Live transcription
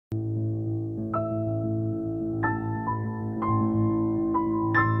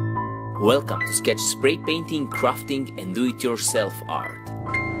Welcome to Skech spray painting, crafting and do-it-yourself art.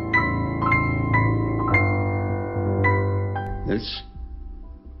 This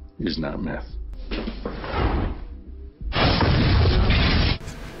is not myth.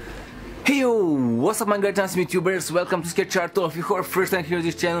 Hey yo, what's up my great awesome YouTubers, welcome to Skech Art. To all of you who are first time here on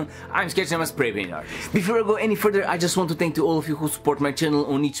this channel, I'm Skech and I'm a spray paint artist. Before I go any further, I just want to thank to all of you who support my channel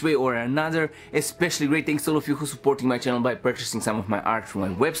on each way or another. Especially great thanks to all of you who are supporting my channel by purchasing some of my art from my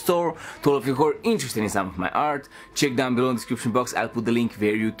web store. To all of you who are interested in some of my art, check down below in the description box, I'll put the link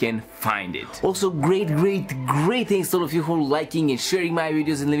where you can find it. Also great thanks to all of you who are liking and sharing my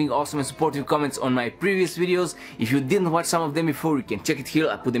videos and leaving awesome and supportive comments on my previous videos. If you didn't watch some of them before, you can check it here,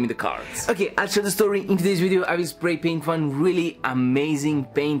 I'll put them in the cards. Okay, I'll share the story. In today's video I will spray paint one really amazing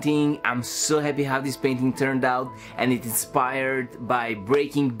painting. I'm so happy how this painting turned out, and it's inspired by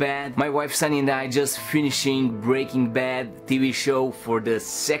Breaking Bad. My wife Sony and I just finishing Breaking Bad TV show for the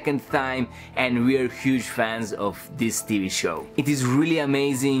second time, and we are huge fans of this TV show. It is really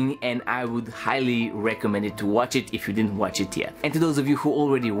amazing and I would highly recommend it to watch it if you didn't watch it yet. And to those of you who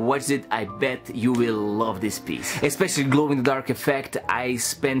already watched it, I bet you will love this piece. Especially glow in the dark effect. I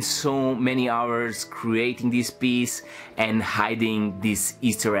spent so many hours creating this piece and hiding these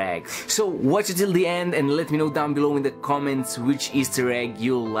Easter eggs. So watch it till the end and let me know down below in the comments which Easter egg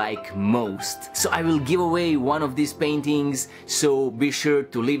you like most. So I will give away one of these paintings, so be sure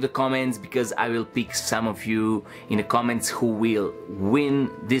to leave the comments because I will pick some of you in the comments who will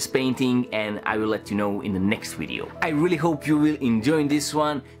win this painting, and I will let you know in the next video. I really hope you will enjoy this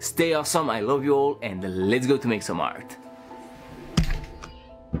one. Stay awesome, I love you all, and let's go to make some art.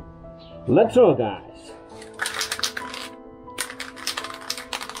 Let's go, guys.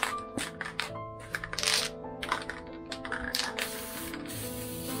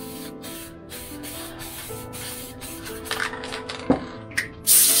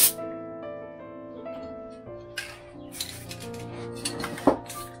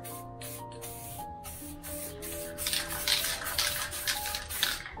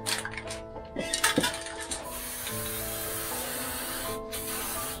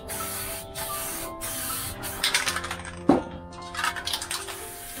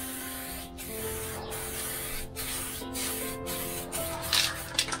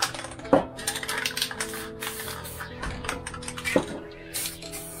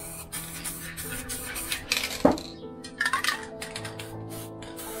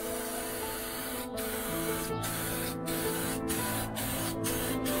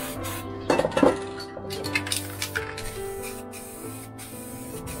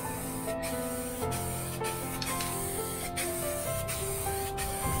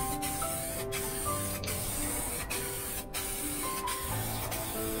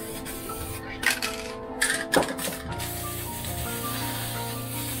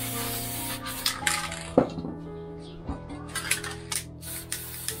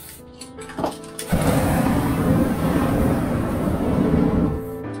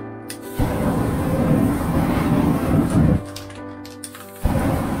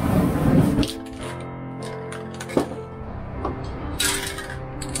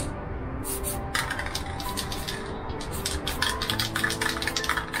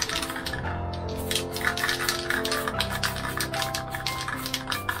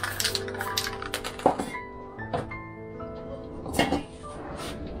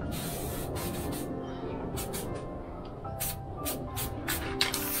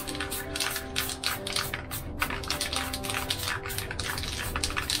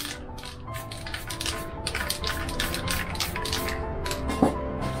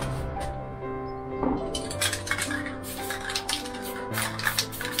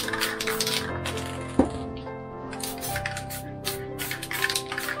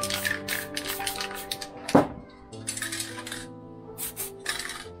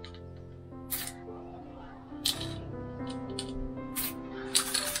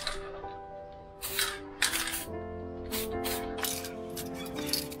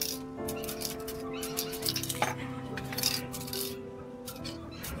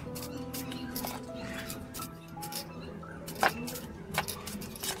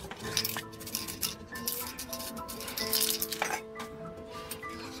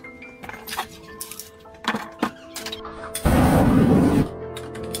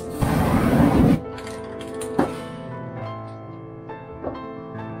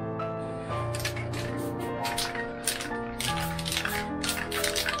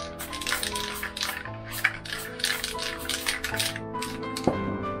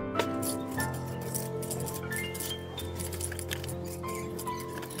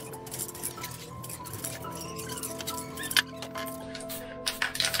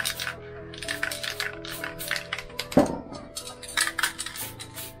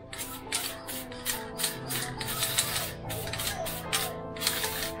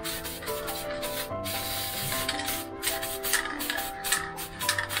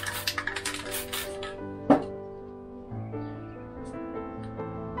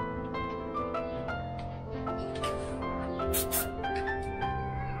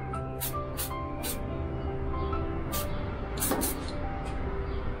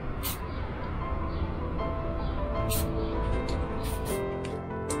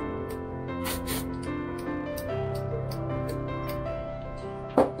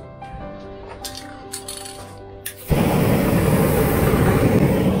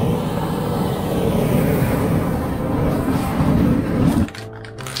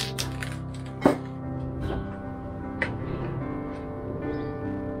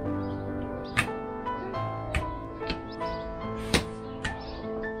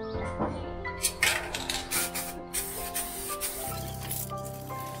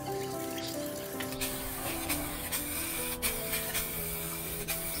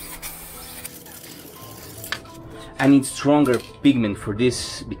 I need stronger pigment for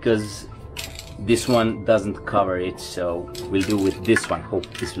this because this one doesn't cover it, so we'll do with this one.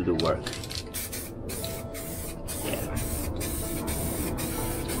 Hope this will do work. Yeah.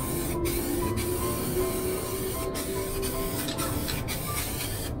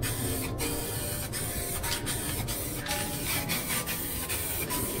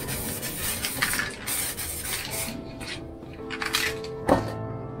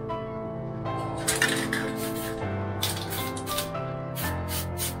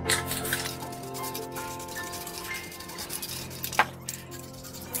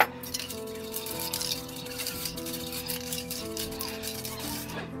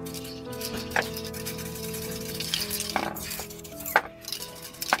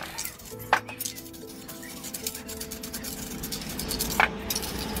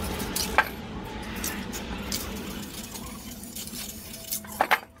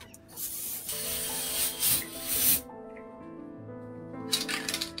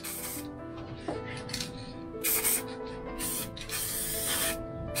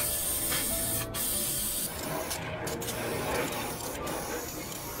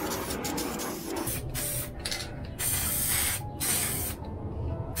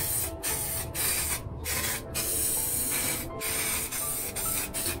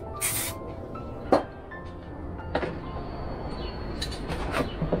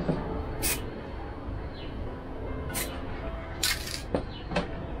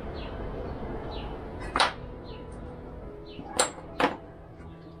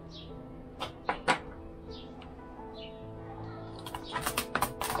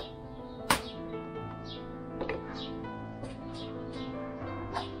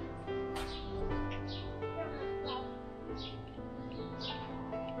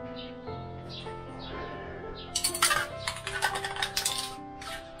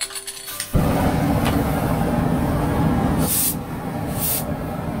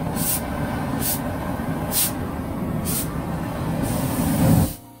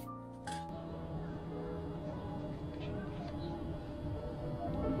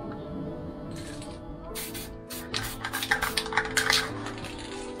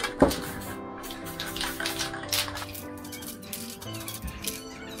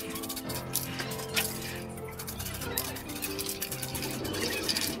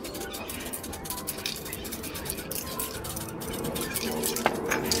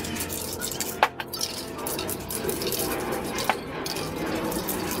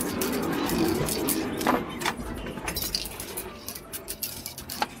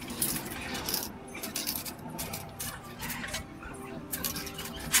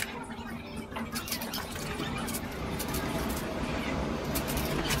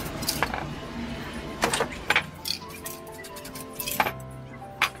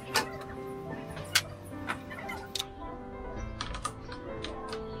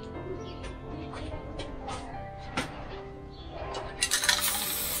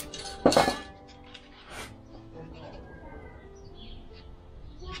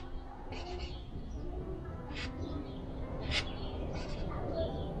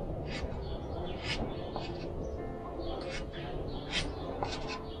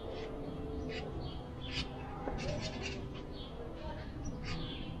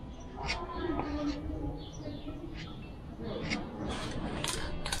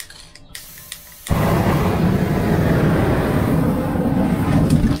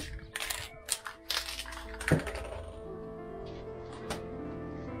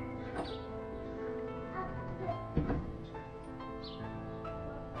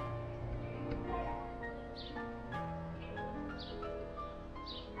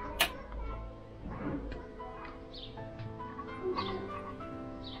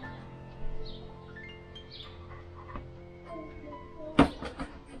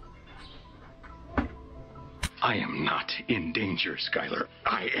 I am not in danger, Skylar.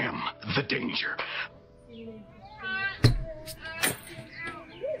 I am the danger.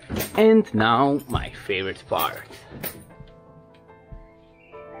 And now, my favorite part.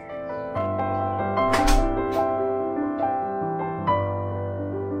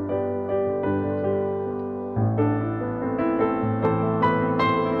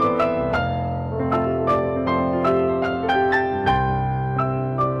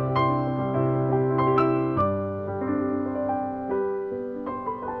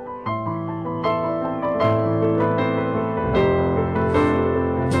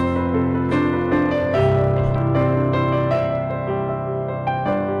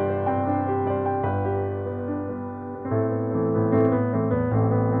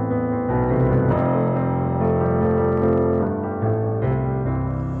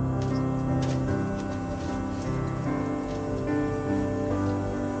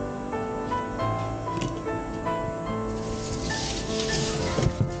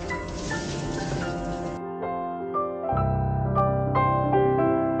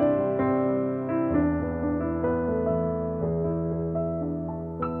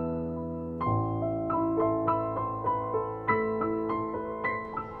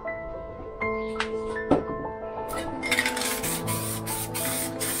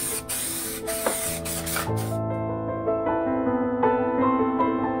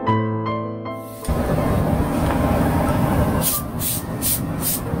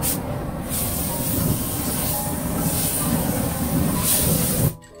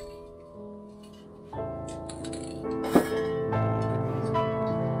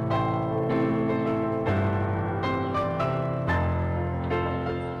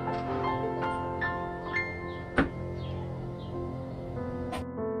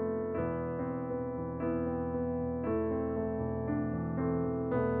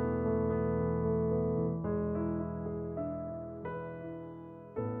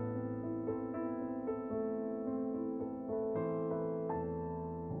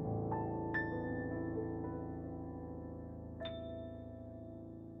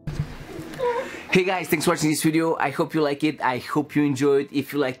 Hey guys, thanks for watching this video. I hope you like it. I hope you enjoy it.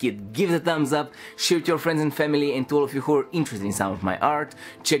 If you like it, give it a thumbs up, share it with your friends and family, and to all of you who are interested in some of my art,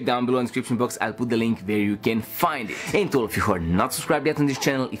 check down below in the description box. I'll put the link where you can find it. And to all of you who are not subscribed yet on this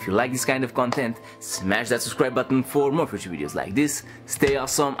channel, if you like this kind of content, smash that subscribe button for more future videos like this. Stay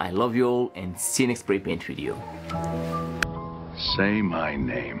awesome, I love you all, and see you next spray paint video. Say my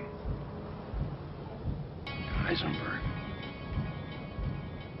name. Heisenberg.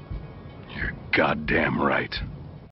 You're goddamn right.